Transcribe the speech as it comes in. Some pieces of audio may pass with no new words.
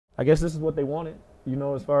I guess this is what they wanted, you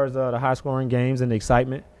know, as far as the high-scoring games and the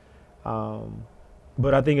excitement.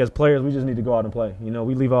 But I think as players, we just need to go out and play. You know,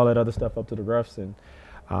 we leave all that other stuff up to the refs, and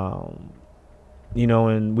you know,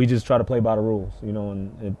 and we just try to play by the rules. You know,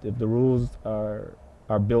 and if the rules are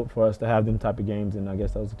built for us to have them type of games, then I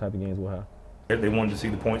guess those are the type of games we'll have. They wanted to see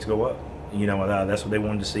the points go up. You know, that's what they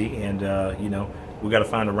wanted to see, and you know, we got to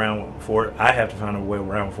find a round for it. I have to find a way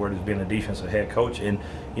around for it as being a defensive head coach, and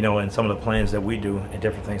you know, and some of the plans that we do and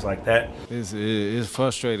different things like that. It's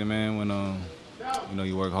frustrating, man, when you know,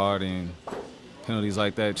 you work hard and penalties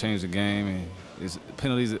like that change the game, and it's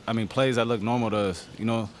penalties. I mean, plays that look normal to us. You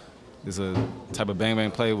know, it's a type of bang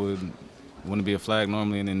play wouldn't be a flag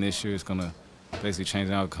normally, and then this year it's gonna basically change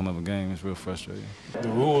the outcome of a game. It's real frustrating. The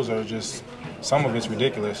rules are just, some of it's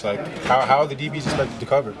ridiculous. Like, how are the DBs expected to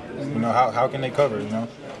cover? You know, how can they cover, you know?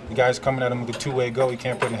 The guy's coming at him with a two-way go, he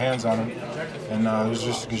can't put his hands on him. And there's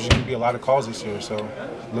just going to be a lot of calls this year, so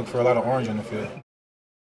look for a lot of orange in the field.